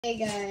Hey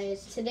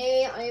guys,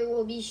 today I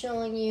will be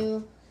showing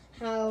you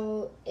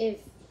how if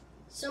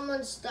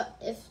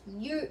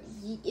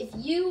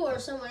you or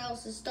someone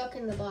else is stuck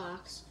in the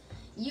box,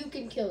 you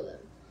can kill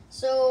them.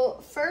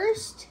 So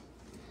first,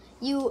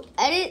 you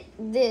edit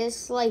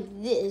this like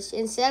this.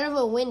 Instead of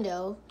a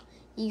window,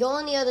 you go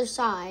on the other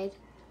side,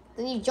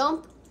 then you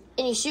jump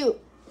and you shoot.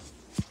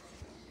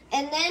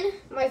 And then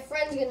my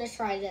friend's gonna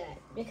try that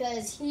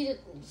because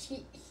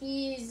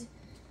he's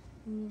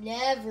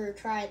never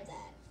tried that.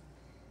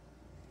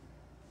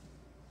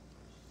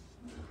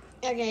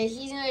 Okay,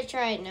 he's gonna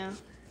try it now.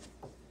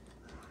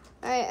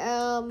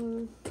 Alright,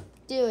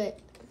 do it.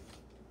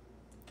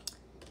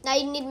 Now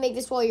you need to make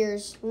this wall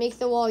yours. Make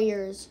the wall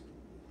yours.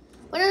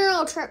 Wait,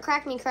 no,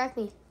 crack me. Crack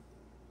me.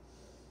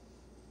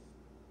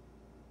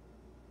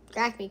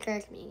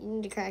 You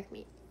need to crack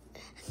me.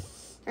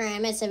 Alright,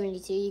 I'm at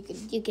 72.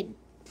 You could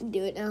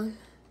do it now.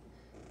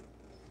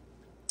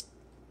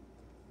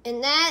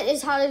 And that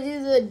is how to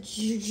do the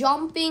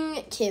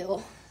jumping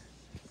kill.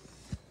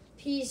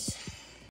 Peace.